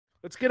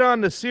Let's get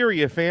on to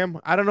Syria, fam.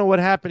 I don't know what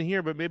happened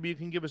here, but maybe you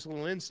can give us a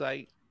little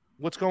insight.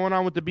 What's going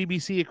on with the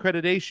BBC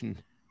accreditation?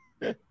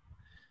 I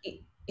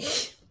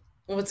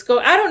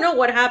don't know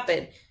what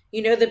happened.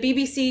 The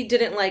BBC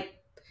didn't like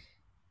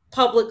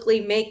publicly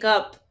make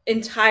up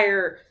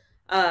entire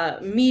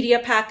media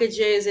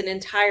packages and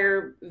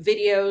entire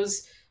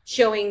videos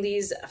showing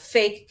these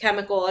fake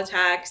chemical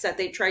attacks that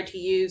they tried to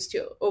use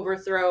to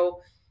overthrow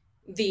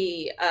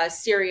the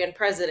Syrian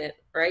president,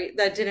 right?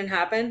 That didn't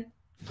happen.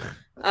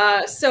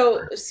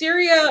 So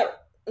Syria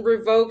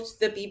revoked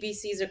the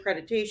BBC's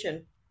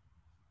accreditation.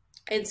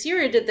 And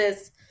Syria did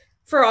this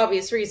for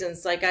obvious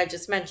reasons, like I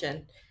just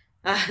mentioned.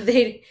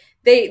 They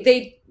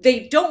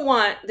don't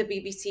want the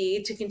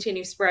BBC to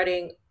continue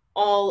spreading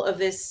all of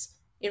this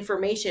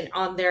information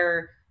on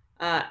their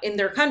in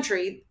their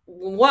country.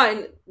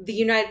 One, the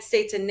United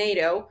States and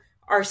NATO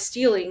are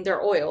stealing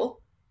their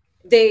oil.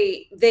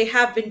 They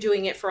have been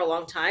doing it for a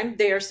long time.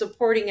 They are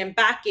supporting and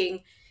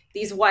backing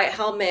these white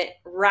helmet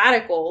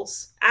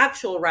radicals,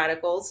 actual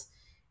radicals,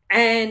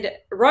 and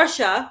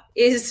Russia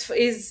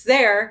is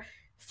there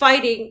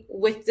fighting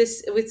with the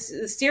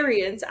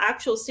Syrians,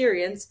 actual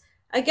Syrians,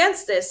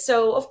 against this.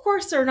 So of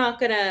course they're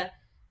not going to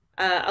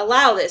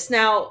allow this.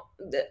 Now,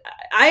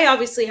 I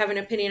obviously have an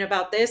opinion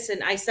about this,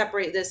 and I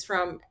separate this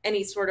from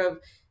any sort of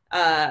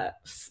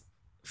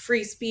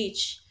free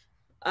speech.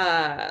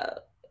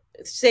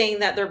 Saying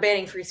that they're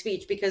banning free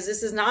speech, because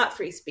this is not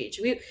free speech.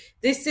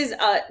 This is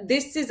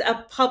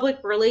a public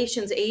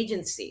relations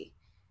agency.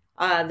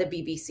 The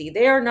BBC,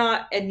 they are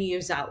not a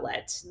news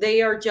outlet.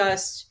 They are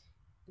just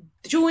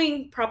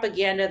doing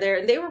propaganda there,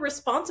 and they were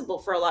responsible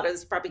for a lot of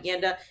this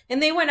propaganda,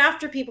 and they went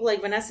after people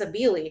like Vanessa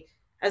Beeley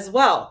as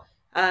well,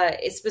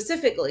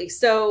 specifically.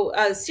 So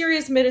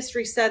Syria's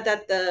ministry said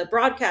that the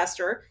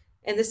broadcaster,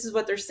 and this is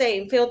what they're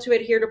saying, failed to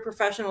adhere to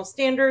professional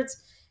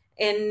standards.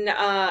 In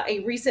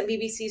a recent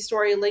BBC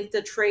story linked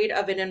the trade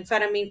of an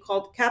amphetamine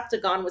called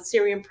Captagon with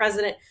Syrian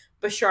President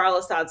Bashar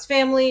al-Assad's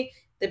family.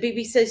 The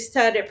BBC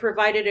said it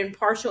provided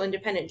impartial,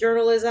 independent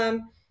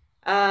journalism.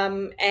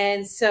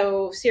 And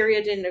so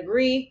Syria didn't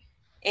agree.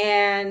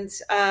 And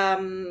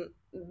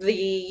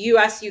the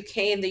US, UK,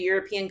 and the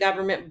European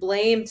government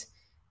blamed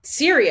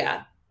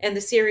Syria and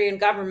the Syrian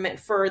government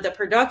for the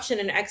production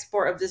and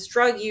export of this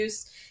drug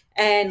use,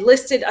 and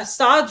listed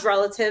Assad's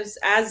relatives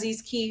as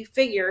these key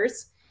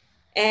figures.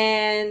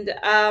 And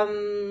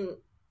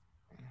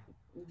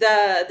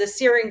the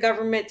Syrian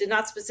government did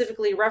not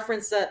specifically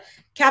reference the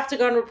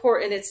Captagon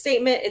report in its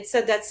statement. It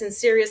said that since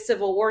Syria's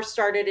civil war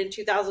started in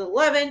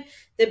 2011,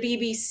 the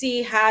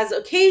BBC has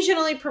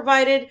occasionally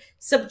provided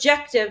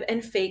subjective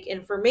and fake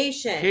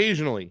information.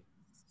 Occasionally.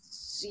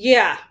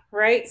 Yeah,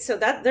 right. So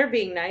that they're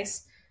being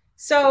nice.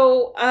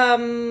 So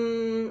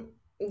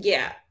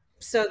yeah.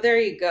 So there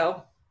you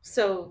go.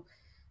 So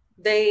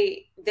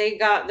they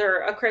got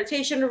their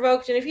accreditation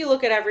revoked, and if you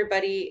look at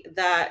everybody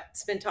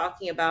that's been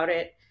talking about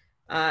it,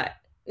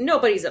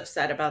 nobody's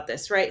upset about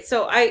this, right?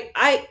 So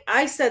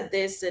I said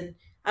this, and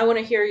I want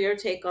to hear your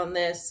take on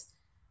this.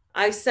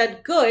 I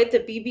said, good, the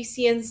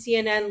BBC and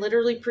CNN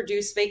literally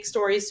produce fake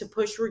stories to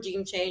push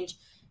regime change.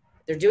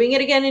 They're doing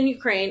it again in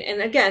Ukraine,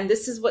 and again,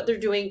 this is what they're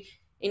doing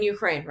in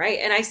Ukraine, right?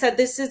 And I said,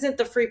 this isn't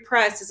the free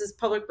press, this is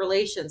public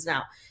relations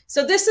now.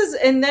 So this is,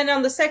 and then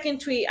on the second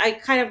tweet, I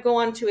kind of go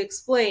on to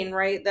explain,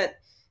 right, that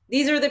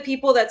these are the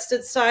people that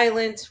stood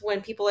silent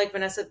when people like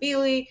Vanessa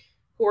Beeley,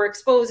 who were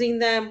exposing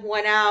them,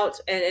 went out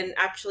and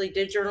actually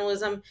did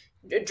journalism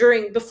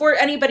before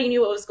anybody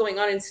knew what was going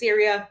on in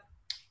Syria.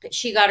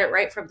 She got it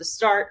right from the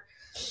start.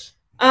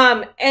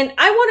 And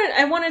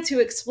I wanted to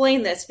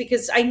explain this,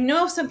 because I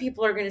know some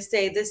people are going to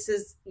say this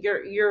is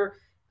your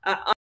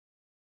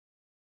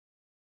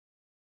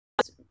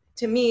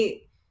to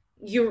me,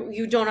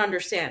 you don't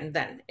understand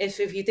then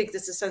if you think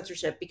this is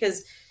censorship,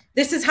 because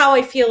this is how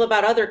I feel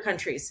about other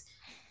countries: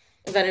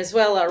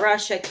 Venezuela,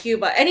 Russia,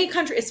 Cuba, any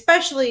country,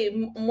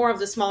 especially more of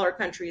the smaller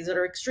countries that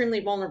are extremely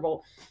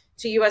vulnerable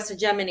to US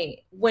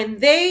hegemony. When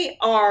they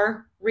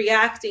are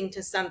reacting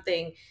to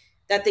something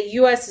that the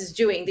US is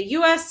doing, the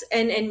US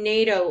and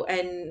NATO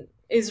and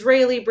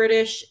Israeli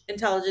British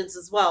intelligence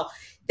as well,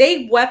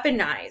 they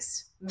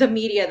weaponize the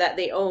media that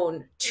they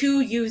own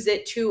to use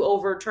it to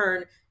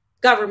overturn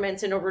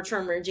governments and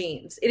overturn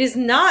regimes. It is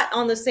not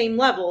on the same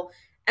level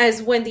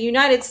as when the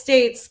United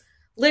States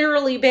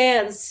literally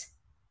bans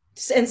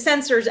and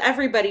censors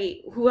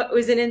everybody who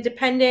is an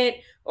independent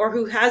or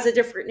who has a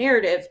different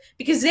narrative,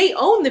 because they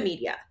own the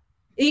media.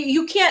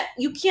 You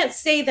can't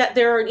say that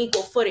they're on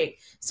equal footing.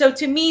 So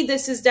to me,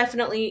 this is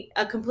definitely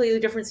a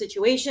completely different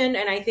situation,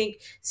 and I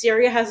think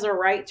Syria has the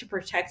right to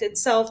protect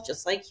itself,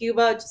 just like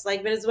Cuba, just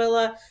like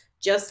Venezuela,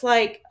 just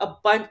like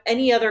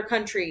any other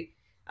country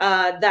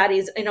that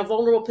is in a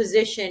vulnerable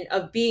position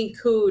of being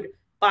cooed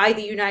by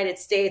the United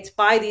States,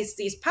 by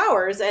these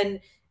powers. And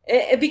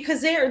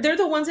because they're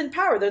the ones in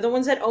power, they're the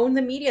ones that own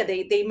the media,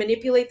 they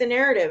manipulate the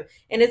narrative.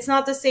 And it's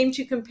not the same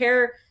to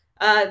compare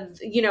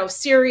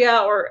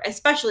Syria, or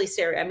especially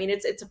Syria. I mean,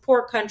 it's a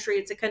poor country.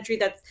 It's a country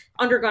that's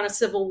undergone a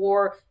civil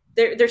war.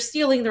 They're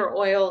stealing their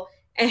oil,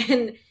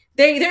 and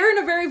they're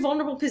in a very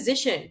vulnerable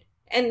position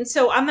And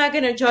so I'm not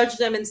going to judge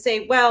them and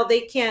say, well,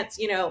 they can't,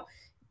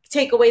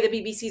 take away the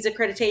BBC's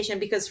accreditation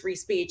because free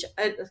speech.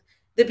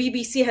 The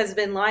BBC has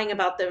been lying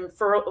about them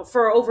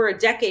for over a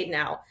decade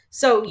now.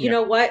 So you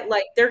know what?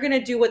 Like, they're going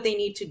to do what they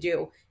need to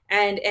do.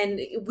 And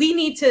we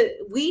need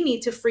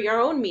to free our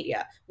own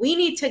media. We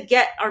need to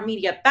get our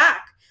media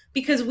back,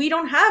 because we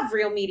don't have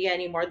real media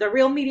anymore. The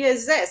real media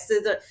is this: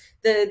 the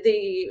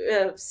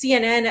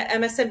CNN,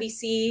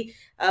 MSNBC,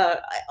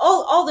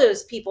 all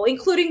those people,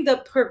 including the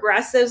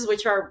progressives,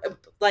 which are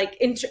like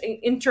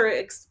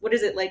what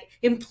is it, like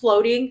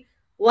imploding.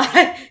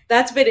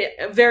 That's been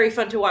very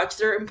fun to watch.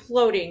 They're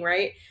imploding,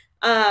 right?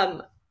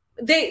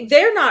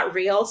 They're not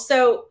real.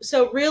 So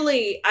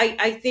really,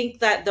 I think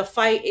that the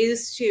fight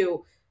is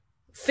to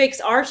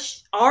fix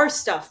our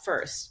stuff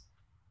first,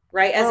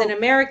 right? As an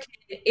American,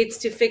 it's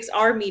to fix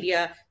our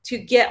media, to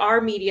get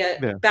our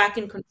media back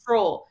in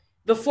control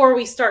before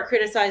we start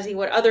criticizing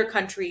what other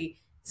countries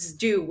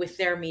do with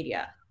their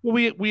media.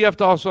 Well, we have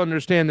to also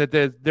understand that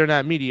they're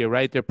not media,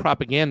 right? They're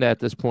propaganda at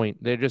this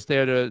point. They're just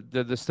there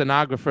they're the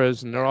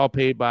stenographers, and they're all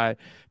paid by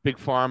big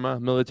pharma,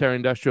 military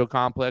industrial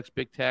complex,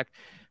 big tech.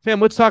 Fam,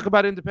 let's talk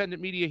about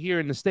independent media here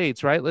in the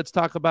States, right? Let's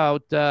talk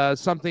about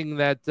something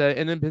that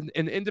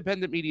an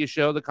independent media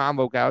show, the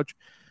Convo Couch,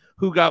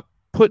 who got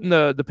put in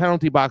the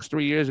penalty box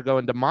 3 years ago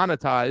and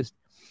demonetized,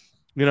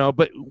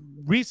 but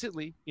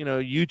recently,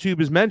 YouTube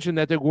has mentioned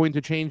that they're going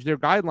to change their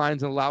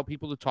guidelines and allow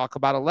people to talk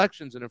about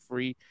elections in a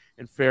free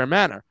and fair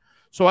manner.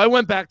 So I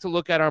went back to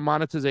look at our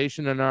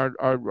monetization and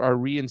our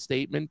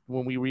reinstatement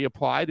when we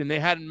reapplied, and they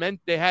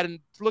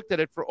hadn't looked at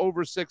it for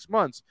over 6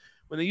 months,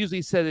 when they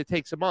usually said it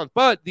takes a month.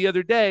 But the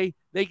other day,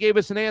 they gave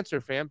us an answer,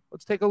 fam.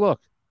 Let's take a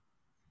look.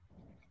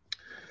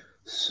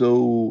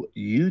 So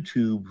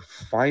YouTube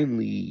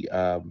finally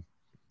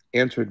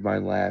answered my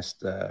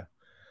last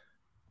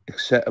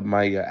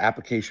my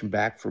application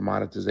back for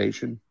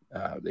monetization.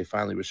 They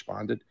finally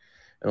responded.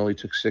 It only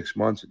took 6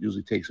 months. It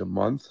usually takes a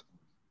month,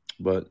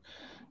 but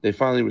they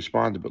finally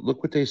responded. But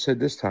look what they said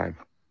this time.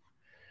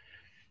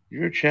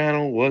 Your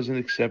channel wasn't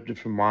accepted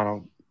for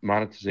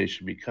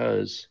monetization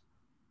because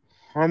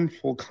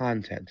harmful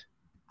content.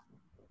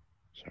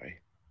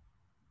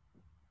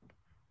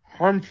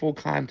 Harmful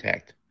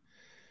content.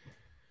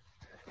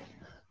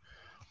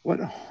 What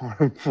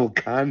harmful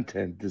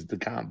content does the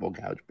Convo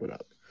Couch put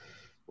up?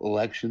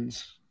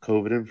 Elections,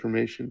 COVID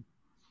information.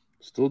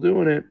 Still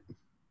doing it.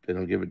 They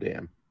don't give a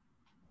damn.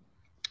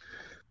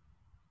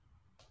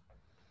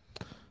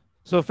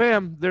 So,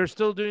 fam, they're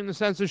still doing the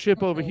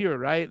censorship over here,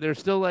 right? They're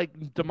still like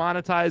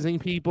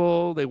demonetizing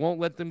people. They won't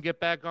let them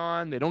get back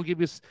on. They don't give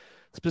you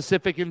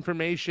specific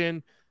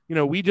information.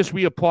 We just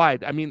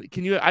reapplied. I mean,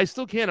 I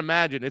still can't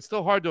imagine. It's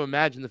still hard to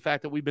imagine the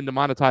fact that we've been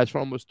demonetized for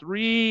almost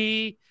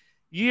 3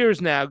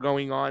 years now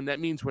going on. That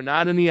means we're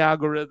not in the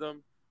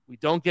algorithm. We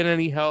don't get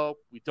any help.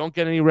 We don't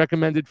get any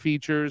recommended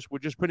features. We're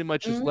just pretty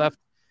much just left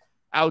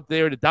out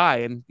there to die.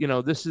 And,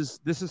 this is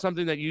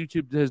something that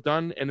YouTube has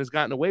done and has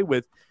gotten away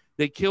with.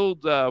 They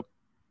killed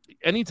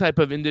any type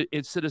of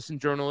citizen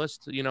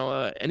journalist,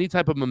 any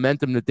type of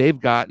momentum that they've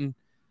gotten.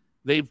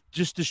 They've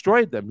just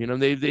destroyed them.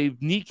 They've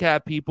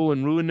kneecapped people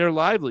and ruined their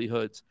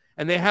livelihoods.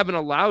 And they haven't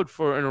allowed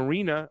for an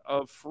arena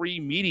of free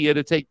media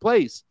to take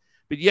place.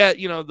 But yet,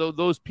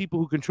 those people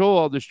who control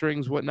all the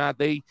strings, whatnot,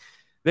 they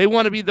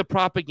want to be the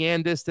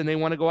propagandist, and they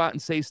want to go out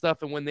and say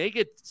stuff. And when they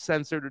get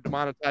censored or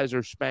demonetized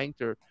or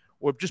spanked or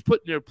just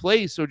put in their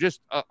place, or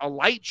just a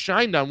light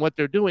shined on what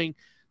they're doing,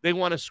 they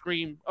want to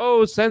scream,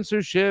 oh,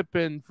 censorship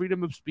and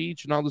freedom of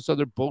speech and all this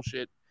other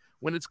bullshit,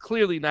 when it's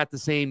clearly not the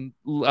same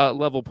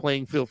level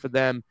playing field for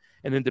them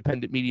and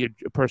independent media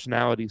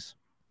personalities.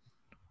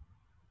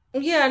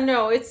 Yeah,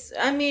 no,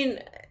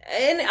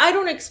 and I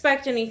don't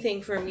expect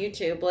anything from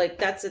YouTube. Like,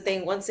 that's the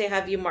thing. Once they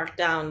have you marked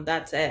down,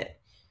 that's it.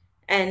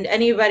 And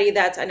anybody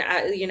that's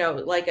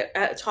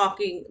that's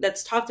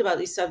talked about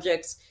these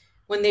subjects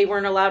when they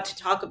weren't allowed to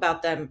talk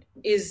about them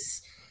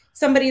is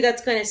somebody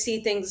that's going to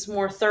see things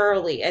more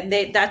thoroughly, and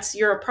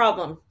you're a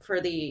problem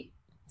for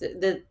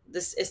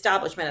this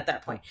establishment at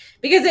that point,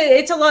 because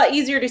it's a lot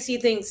easier to see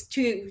things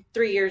 2-3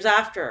 years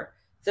after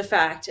the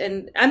fact.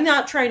 And I'm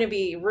not trying to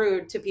be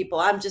rude to people.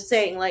 I'm just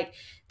saying, like,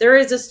 there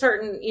is a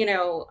certain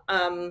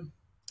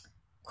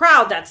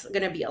crowd that's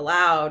going to be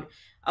allowed,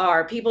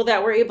 are people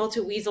that were able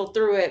to weasel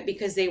through it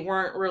because they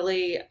weren't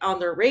really on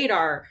their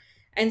radar.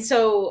 And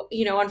so,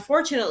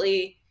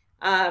 unfortunately,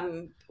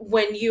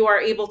 when you are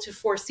able to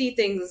foresee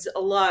things a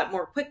lot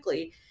more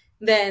quickly,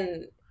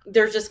 then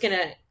they're just going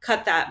to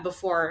cut that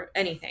before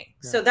anything.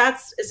 Yeah. So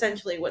that's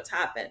essentially what's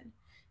happened.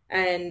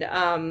 And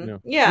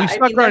we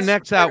stuck our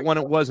necks out when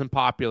it wasn't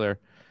popular.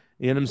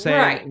 You know what I'm saying?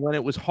 Right. When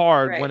it was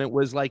hard, when it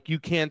was like, you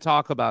can't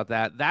talk about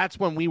that. That's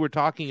when we were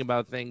talking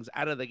about things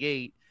out of the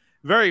gate.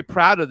 Very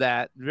proud of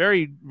that.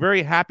 Very,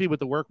 very happy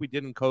with the work we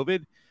did in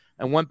COVID,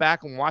 and went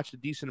back and watched a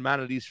decent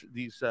amount of these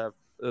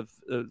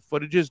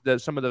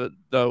footages, some of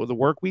the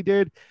work we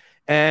did,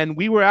 and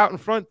we were out in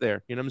front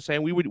there. You know what I'm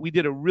saying? We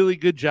did a really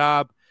good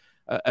job.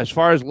 as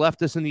far as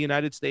leftists in the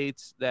United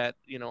States that,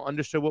 you know,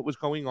 understood what was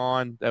going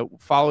on, that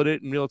followed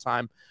it in real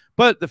time.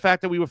 But the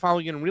fact that we were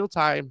following it in real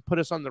time put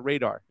us on the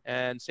radar.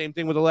 And same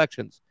thing with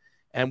elections.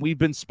 And we've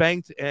been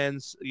spanked and,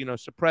 you know,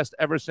 suppressed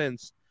ever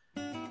since